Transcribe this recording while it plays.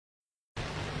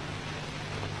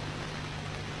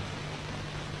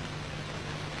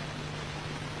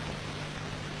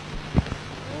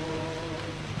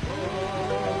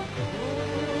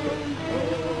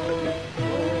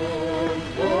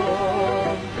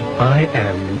I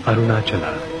am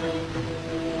Arunachala.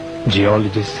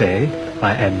 Geologists say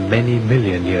I am many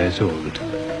million years old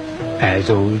as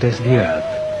the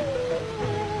earth.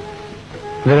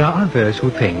 There are others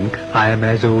who think I am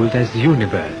as old as the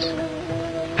universe,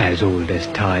 as old as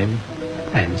time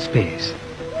and space.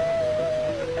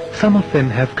 Some of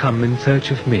them have come in search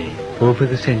of me over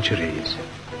the centuries.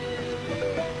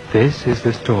 This is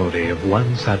the story of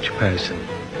one such person,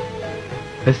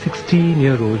 a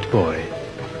 16-year-old boy,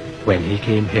 when he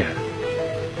came here.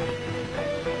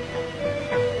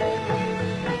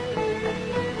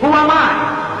 Who am I?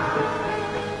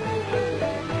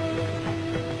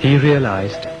 He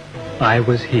realized I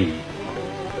was he,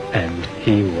 and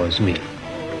he was me.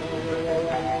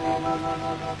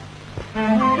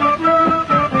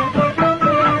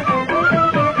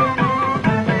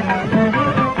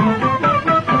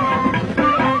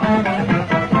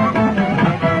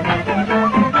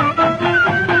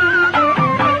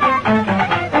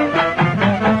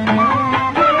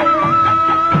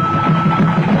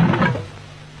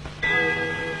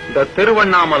 The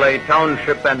Tiruvannamalai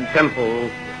township and temple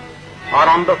are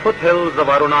on the foothills of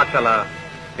Arunachala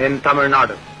in Tamil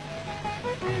Nadu.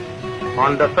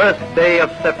 On the first day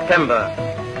of September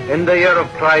in the year of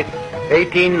Christ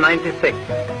 1896,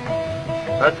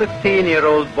 a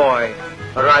 16-year-old boy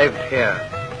arrived here.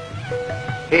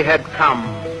 He had come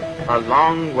a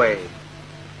long way.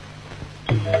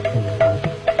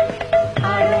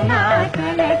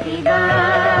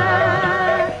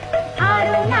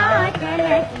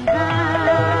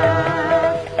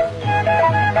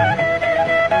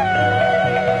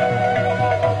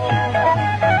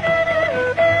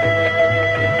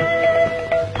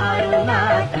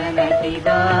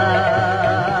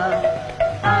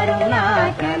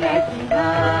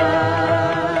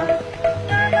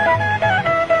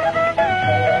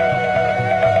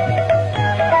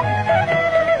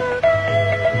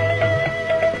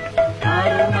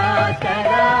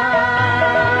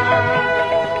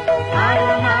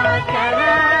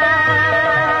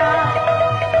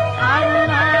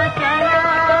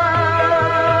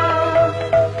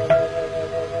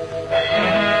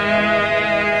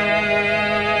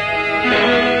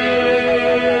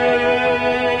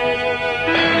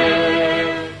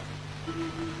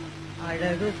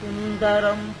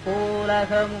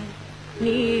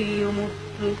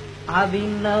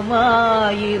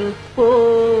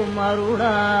 அபிநமாயிருப்போம்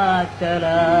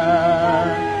Arunachala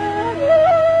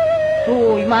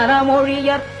தூய்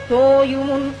மனமொழியற்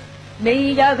தோயுமுன்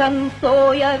மெய்யகன்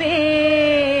தோயவே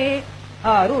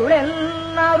அருளென்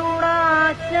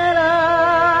Arunachala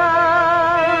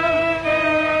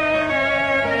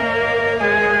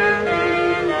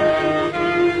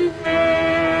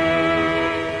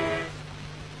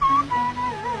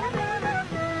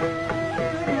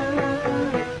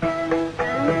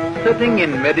Sitting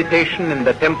in meditation in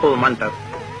the temple mandap,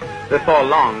 before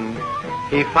long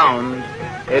he found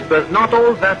it was not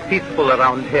all that peaceful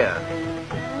around here.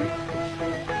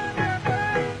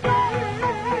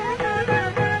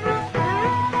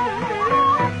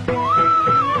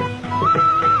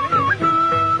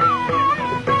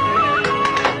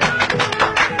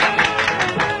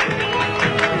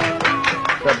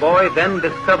 The boy then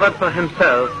discovered for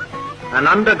himself an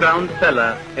underground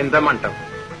cellar in the mandap.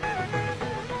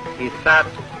 He sat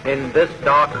in this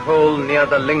dark hole near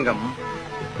the lingam,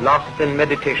 lost in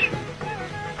meditation.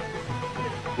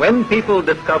 When people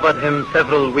discovered him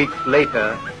several weeks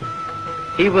later,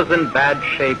 he was in bad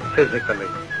shape physically,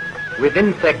 with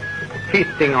insects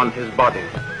feasting on his body.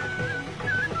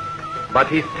 But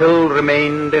he still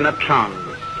remained in a trance.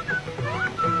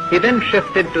 He then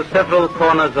shifted to several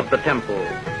corners of the temple,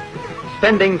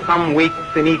 spending some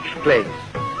weeks in each place.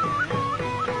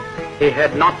 He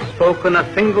had not spoken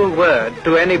a single word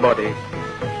to anybody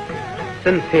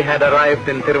since he had arrived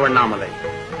in Tiruvannamalai.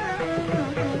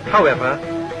 However,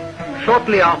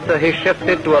 shortly after he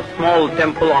shifted to a small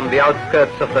temple on the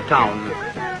outskirts of the town,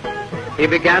 he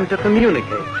began to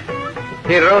communicate.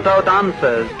 He wrote out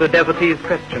answers to devotees'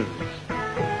 questions.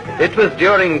 It was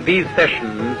during these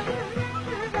sessions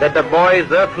that the boy's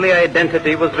earthly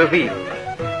identity was revealed.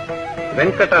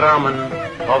 Venkataraman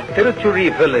of Tiruchuri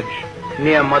village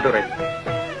near Madurai.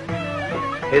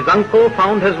 His uncle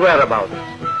found his whereabouts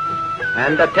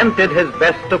and attempted his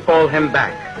best to call him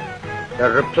back. The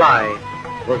reply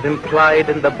was implied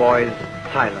in the boy's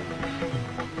silence.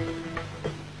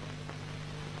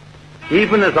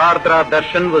 Even as Ardra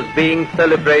Darshan was being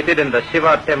celebrated in the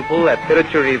Shiva temple at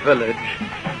Tiruchuri village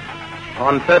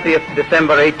on 30th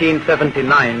December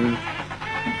 1879,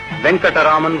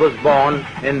 Venkataraman was born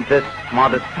in this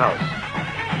modest house.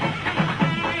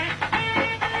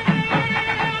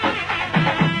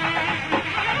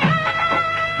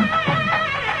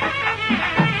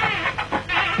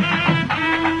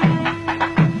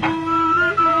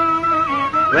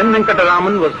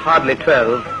 Venkataraman was hardly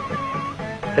 12,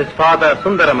 his father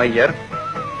Sundaramayyar,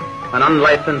 an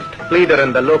unlicensed pleader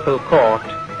in the local court,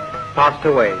 passed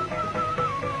away.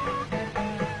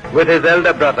 With his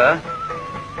elder brother,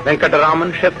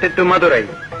 Venkataraman shifted to Madurai,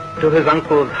 to his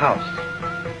uncle's house.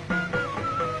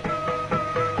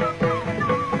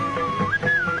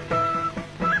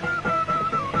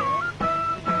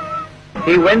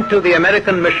 He went to the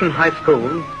American Mission High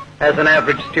School as an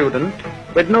average student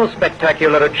with no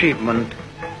spectacular achievement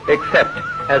except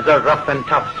as a rough and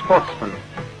tough sportsman.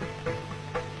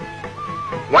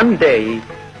 One day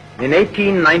in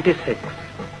 1896,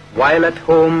 while at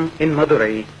home in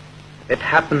Madurai, it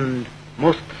happened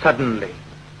most suddenly.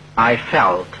 I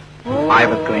felt I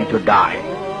was going to die.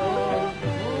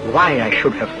 Why I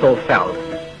should have so felt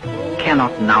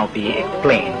cannot now be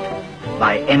explained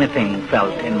by anything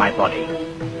felt in my body.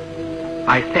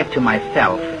 I said to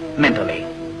myself mentally,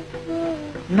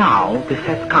 now this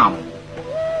has come.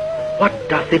 What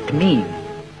does it mean?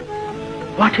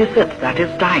 What is it that is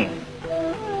dying?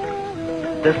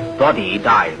 This body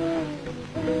dies.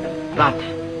 But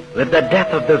with the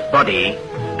death of this body,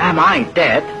 am I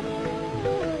dead?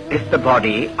 Is the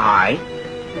body I?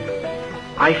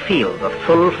 I feel the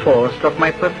full force of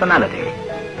my personality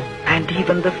and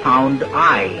even the sound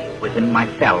I within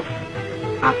myself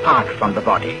apart from the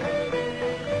body.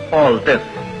 All this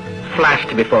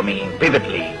flashed before me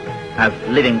vividly as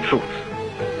living truth.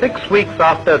 6 weeks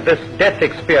after this death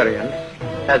experience,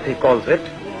 as he calls it,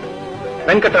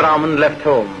 Venkataraman left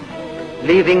home,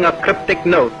 leaving a cryptic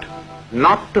note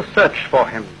not to search for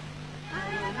him.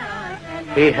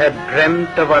 He had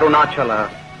dreamt of Arunachala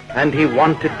and he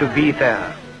wanted to be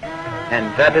there,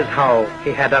 and that is how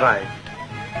he had arrived.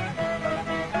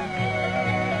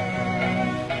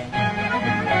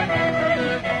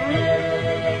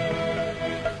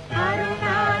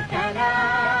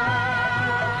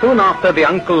 Soon after the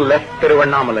uncle left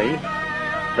Tiruvannamalai,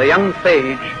 the young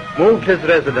sage moved his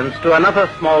residence to another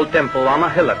small temple on a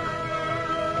hillock.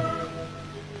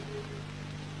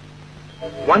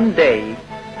 One day,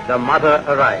 the mother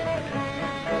arrived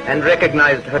and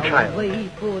recognized her child.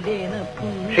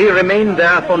 She remained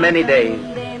there for many days,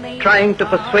 trying to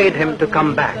persuade him to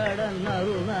come back.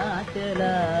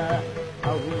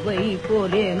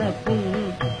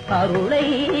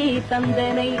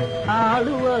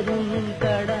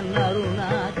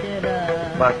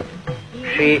 But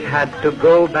she had to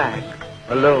go back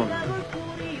alone.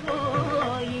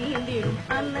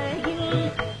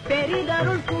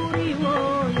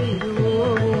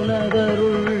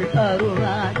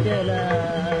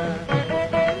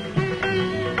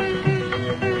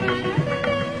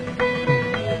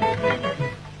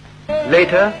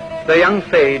 Later, the young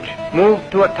sage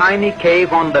moved to a tiny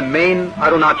cave on the main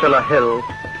Arunachala hill,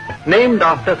 named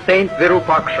after Saint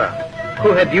Virupaksha,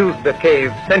 who had used the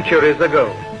cave centuries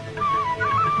ago.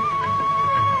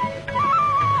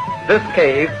 This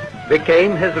cave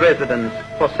became his residence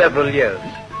for several years.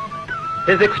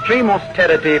 His extreme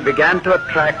austerity began to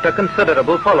attract a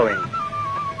considerable following.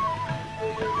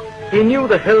 He knew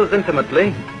the hills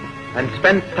intimately and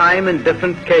spent time in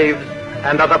different caves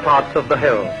and other parts of the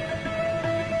hill.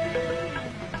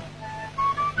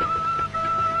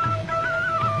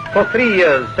 For 3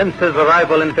 years since his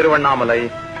arrival in Tiruvannamalai,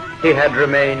 he had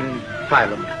remained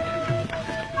silent.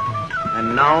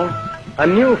 And now a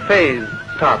new phase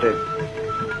started,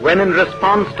 when in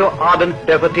response to ardent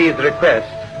devotees'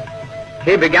 requests,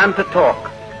 he began to talk,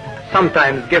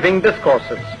 sometimes giving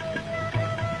discourses.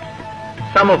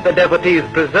 Some of the devotees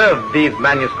preserved these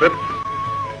manuscripts,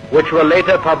 which were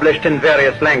later published in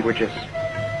various languages.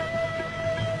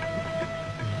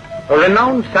 A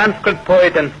renowned Sanskrit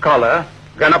poet and scholar,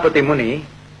 Ganapati Muni,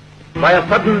 by a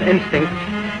sudden instinct,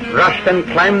 rushed and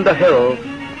climbed the hill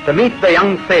to meet the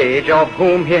young sage of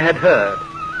whom he had heard.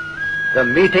 The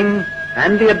meeting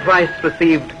and the advice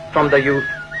received from the youth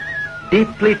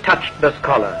deeply touched the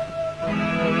scholar.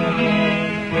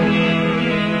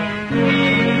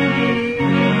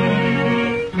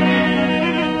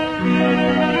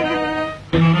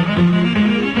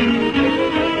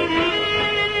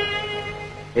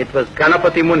 It was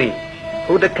Ganapati Muni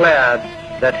who declared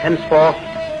that henceforth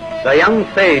the young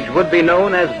sage would be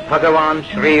known as Bhagavan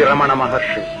Sri Ramana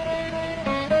Maharshi.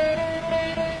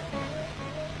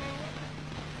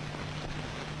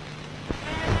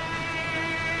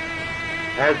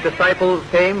 As disciples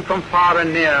came from far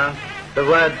and near, the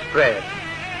word spread.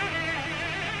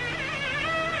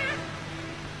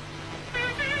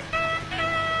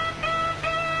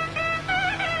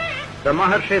 The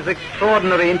Maharshi's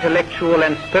extraordinary intellectual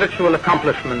and spiritual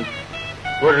accomplishments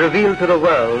were revealed to the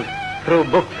world through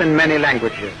books in many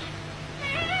languages.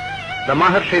 the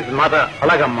Maharshi's mother,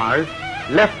 Alagammal,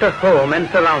 left her home and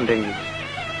surroundings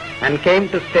and came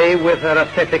to stay with her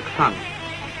ascetic son.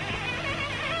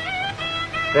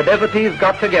 The devotees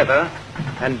got together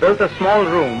and built a small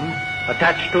room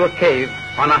attached to a cave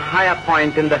on a higher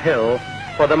point in the hill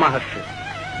for the Maharshi.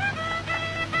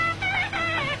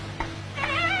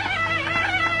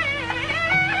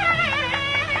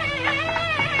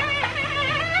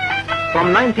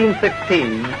 From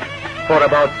 1916, for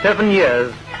about 7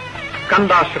 years,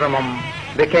 Skandashramam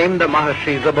became the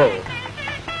Maharshi's abode.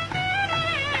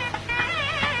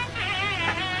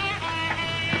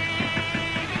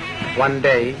 One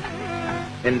day,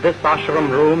 in this ashram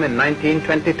room in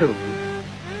 1922,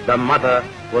 the mother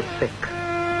was sick.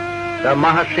 The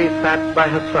Maharshi sat by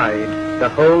her side the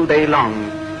whole day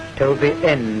long till the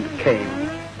end came.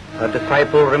 A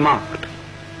disciple remarked,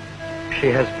 "She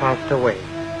has passed away."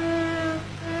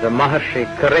 The Maharshi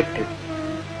corrected,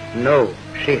 "No,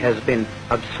 she has been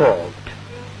absorbed."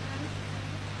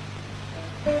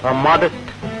 A modest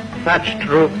thatched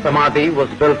roof samadhi was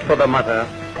built for the mother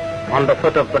on the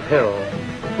foot of the hill,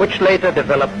 which later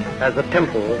developed as a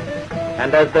temple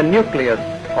and as the nucleus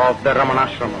of the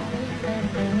Ramanashramam.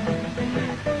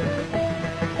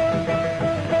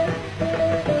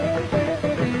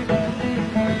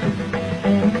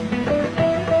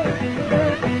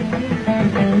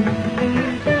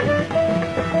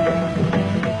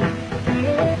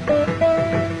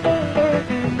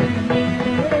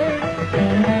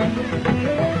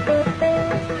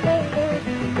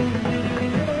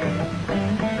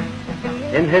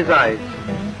 In his eyes,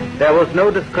 there was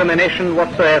no discrimination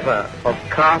whatsoever of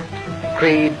caste,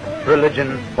 creed,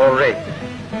 religion, or race.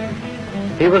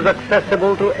 He was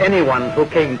accessible to anyone who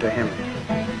came to him.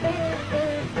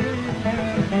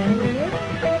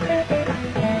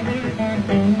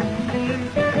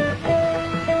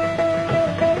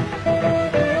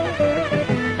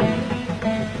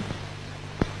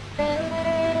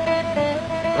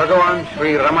 Bhagavan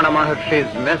Sri Ramana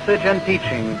Maharshi's message and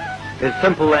teaching is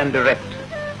simple and direct.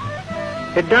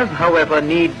 It does, however,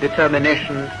 need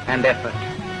determination and effort.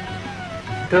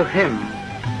 To him,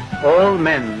 all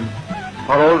men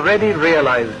are already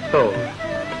realized souls.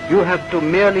 You have to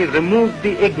merely remove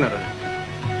the ignorance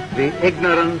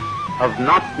of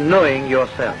not knowing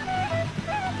yourself.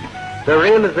 The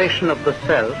realization of the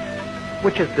self,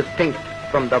 which is distinct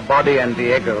from the body and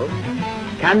the ego,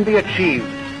 can be achieved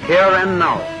here and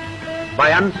now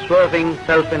by unswerving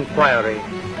self-inquiry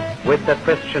with the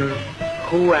question,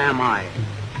 "Who am I?"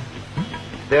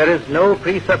 There is no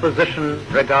presupposition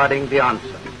regarding the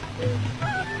answer.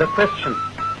 The question,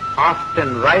 asked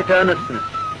in right earnestness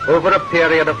over a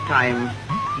period of time,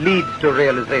 leads to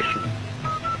realization.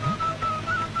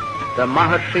 The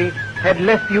Maharshi had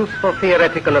less use for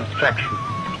theoretical abstraction.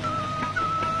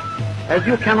 As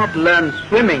you cannot learn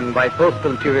swimming by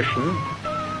postal tuition,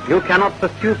 you cannot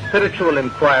pursue spiritual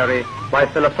inquiry by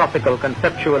philosophical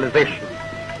conceptualization.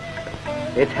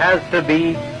 It has to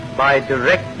be by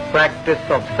direct practice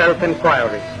of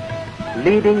self-inquiry,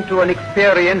 leading to an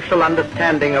experiential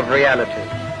understanding of reality.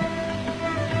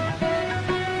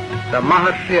 The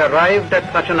Maharshi arrived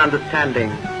at such an understanding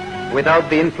without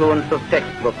the influence of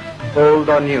textbooks, old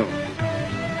or new.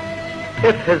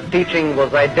 If his teaching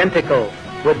was identical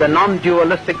with the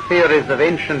non-dualistic theories of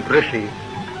ancient rishis,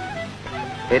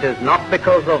 it is not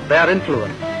because of their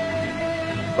influence,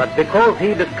 but because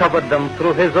he discovered them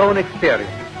through his own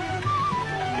experience.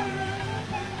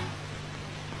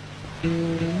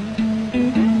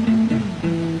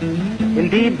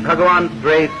 Indeed, Bhagavan's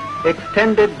grace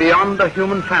extended beyond the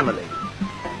human family.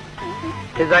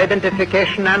 His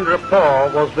identification and rapport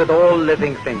was with all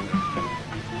living things.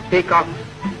 Peacocks,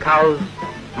 cows,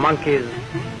 monkeys,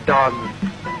 dogs,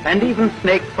 and even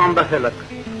snakes on the hillock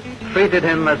treated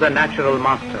him as a natural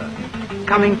master,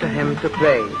 coming to him to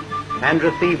play and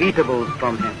receive eatables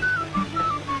from him.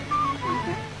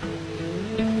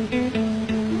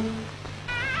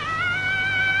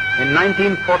 In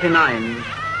 1949,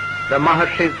 the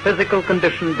Maharshi's physical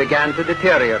condition began to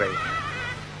deteriorate.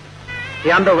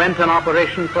 He underwent an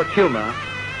operation for tumor,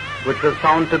 which was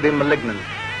found to be malignant.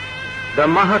 The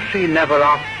Maharshi never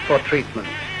asked for treatment,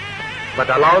 but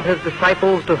allowed his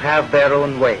disciples to have their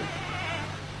own way.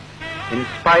 In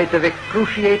spite of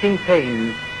excruciating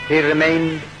pain, he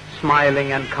remained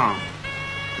smiling and calm.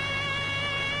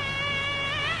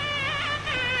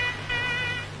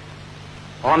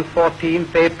 On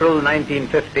 14th April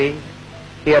 1950,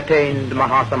 he attained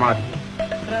Mahasamadhi.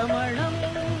 Ramanam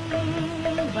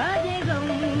Bhajegam,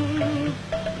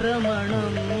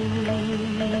 Ramanam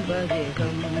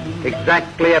Bhajegam.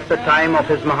 Exactly at the time of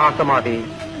his Mahasamadhi,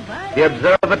 the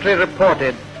observatory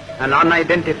reported an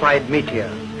unidentified meteor.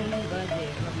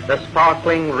 The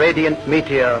sparkling, radiant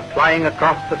meteor flying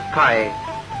across the sky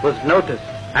was noticed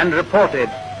and reported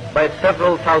by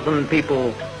several thousand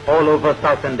people all over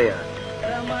South India.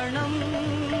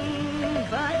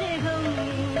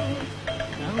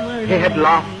 He had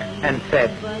laughed and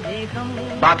said,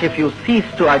 But if you cease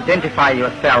to identify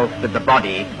yourself with the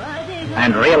body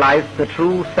and realize the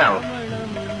true self,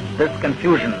 this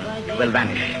confusion will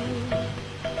vanish.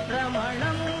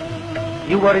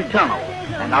 You are eternal,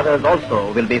 and others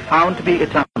also will be found to be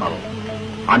eternal.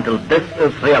 Until this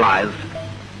is realized,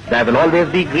 there will always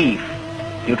be grief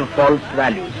due to false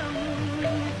values.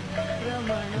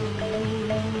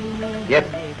 Yet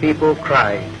people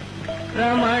cried,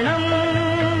 Ramanam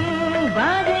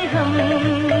Vadeham,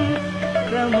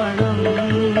 Ramanam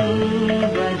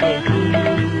Vadeham,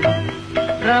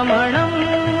 Ramanam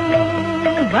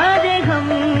Vadeham.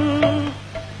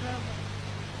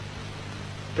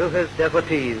 to his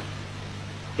devotees,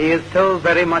 he is still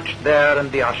very much there in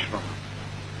the ashram.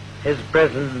 His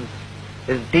presence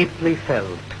is deeply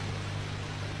felt.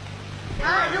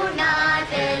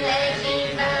 Arunachala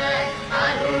Shiva,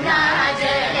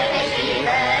 Arunachala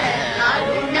Shiva,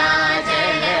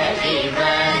 Arunachala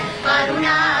Shiva,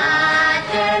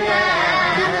 Arunachala,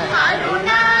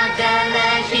 Arunachala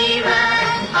Shiva,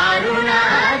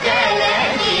 Arunachala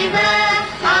Shiva,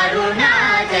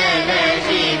 Arunachala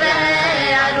Shiva,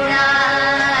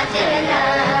 Arunachala.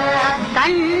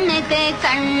 கண்ணுக்கு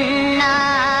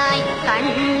கண்ணாய்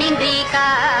கண்ணின்றி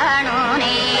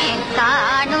காணோனே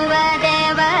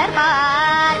காணுவதேவர்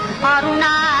பார்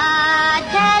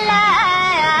அருணாச்சல.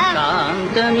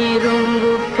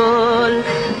 காந்தமிரும்பு போல்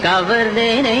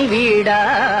கவர்ந்தேனை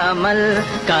விடாமல்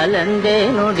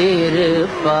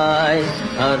கலந்தேனுடிருப்பாய்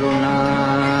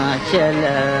அருணாச்சல.